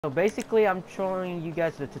So basically, I'm showing you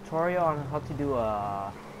guys the tutorial on how to do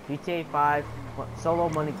a GTA 5 solo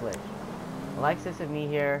money glitch. Alexis and me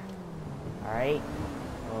here. Alright.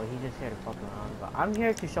 Well, he's just here to fuck around, but I'm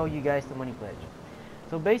here to show you guys the money glitch.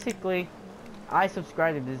 So basically, I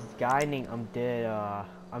subscribed to this guy named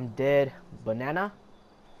I'm Dead Banana,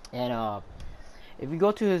 and if you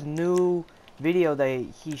go to his new video that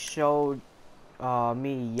he showed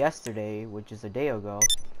me yesterday, which is a day ago,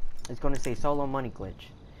 it's gonna say solo money glitch.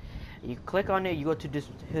 You click on it, you go to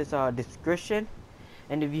his description,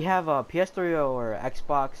 and if you have a PS3 or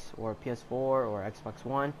Xbox or PS4 or Xbox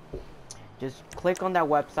One, just click on that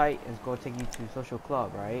website and it's going to take you to Social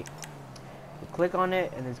Club, right? You click on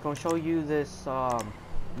it and it's going to show you this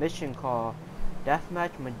mission called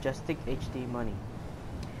Deathmatch Majestic HD Money.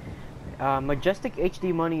 Majestic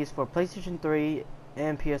HD Money is for PlayStation 3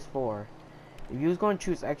 and PS4. If you're going to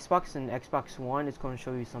choose Xbox and Xbox One, it's going to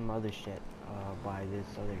show you some other shit by this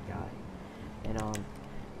other guy. And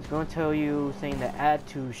it's going to tell you saying that add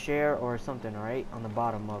to share or something, right, on the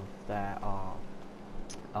bottom of that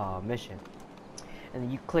mission. And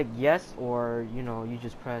then you click yes, or you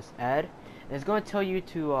just press add. And it's going to tell you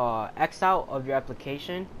to X out of your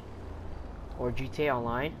application or GTA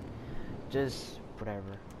Online. Just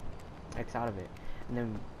whatever, X out of it. And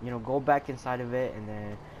then go back inside of it and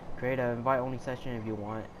then create an invite only session if you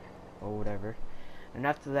want, or whatever. And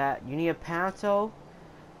after that, you need a Panto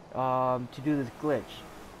to do this glitch.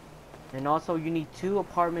 And also you need 2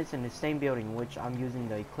 apartments in the same building, which I'm using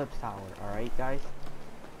the Eclipse Tower. Alright guys,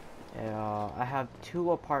 I have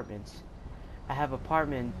 2 apartments. I have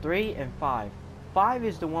apartment 3 and 5. 5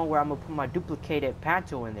 is the one where I'm gonna put my duplicated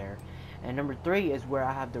Panto in there, and number 3 is where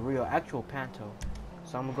I have the real actual Panto.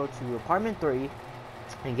 So I'm gonna go to apartment 3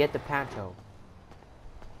 and get the Panto.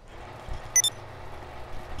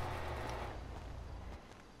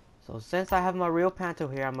 So since I have my real Panto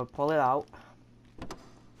here, I'm gonna pull it out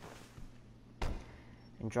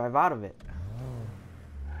and drive out of it.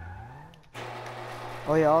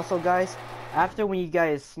 Oh yeah, also guys, after when you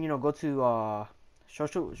guys go to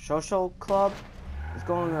social club, it's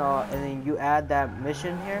going and then you add that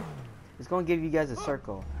mission here, it's going to give you guys a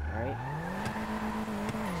circle, right?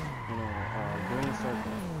 Green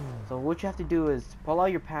circle. So what you have to do is pull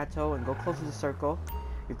out your Panto and go close to the circle.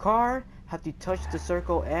 Your car have to touch the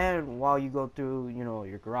circle and while you go through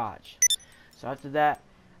your garage. So after that,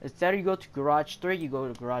 instead you go to garage 3, you go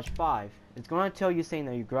to garage 5. It's going to tell you saying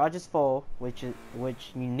that your garage is full, which you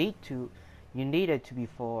need it to be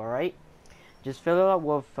full. All right, just fill it up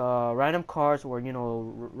with random cars or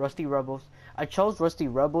Rusty Rebels. I chose Rusty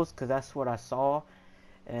Rebels because that's what I saw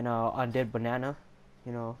and on Dead Banana,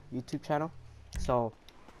 YouTube channel. So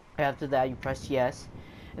after that, you press yes,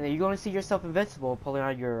 and then you're going to see yourself invincible pulling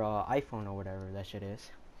out your iPhone or whatever that shit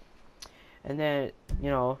is. And then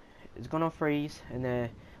it's gonna freeze, and then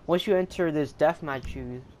once you enter this deathmatch,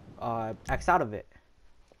 you X out of it.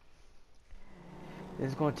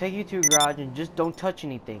 It's gonna take you to your garage, and just don't touch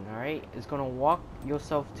anything. All right, it's gonna walk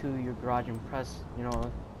yourself to your garage and press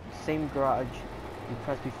same garage you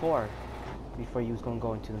pressed before you was gonna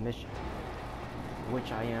go into the mission, which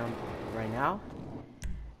I am right now.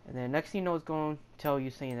 And then next thing you know, it's gonna tell you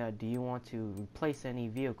saying that do you want to replace any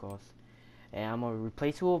vehicles. And I'm going to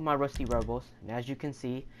replace 2 of my Rusty Rebels. And as you can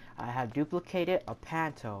see, I have duplicated a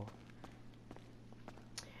Panto.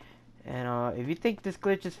 And if you think this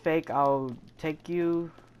glitch is fake, I'll take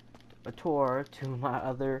you a tour to my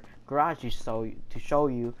other garage to show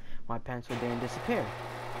you my Panto didn't disappear.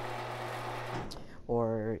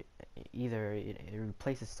 Or either it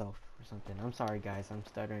replaces itself or something. I'm sorry guys, I'm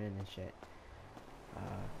stuttering and shit.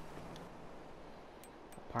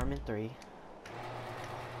 Apartment 3.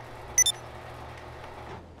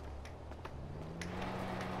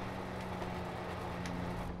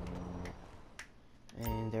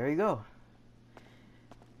 And there you go.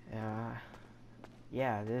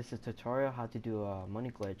 Yeah, this is a tutorial how to do a money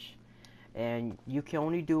glitch, and you can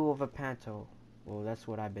only do it with a Panto. Well, that's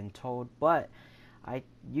what I've been told, but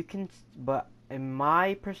but in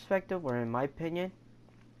my perspective, or in my opinion,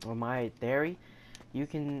 or my theory,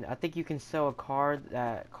 I think you can sell a car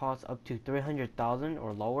that costs up to 300,000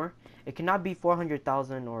 or lower. It cannot be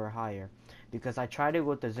 400,000 or higher, because I tried it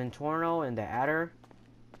with the Zentorno and the Adder.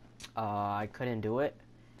 I couldn't do it,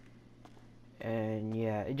 and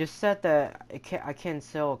yeah, it just said that I can't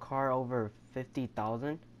sell a car over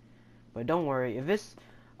 50,000. But don't worry, if it's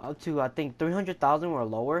up to I think 300,000 or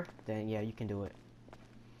lower, then yeah, you can do it.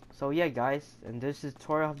 So yeah guys, and this is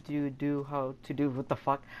tutorial how to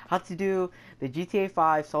do the GTA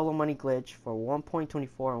 5 solo money glitch for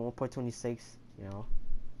 1.24 and 1.26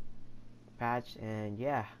 patch. And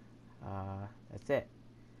yeah, that's it.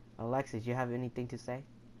 Alexis, you have anything to say?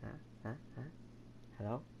 Huh? Huh? Huh?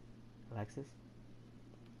 Hello? Alexis?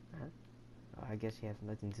 Huh? Oh, I guess she has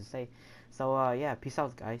nothing to say. So, yeah, peace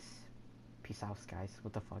out, guys. Peace out, guys.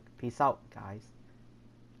 What the fuck? Peace out, guys.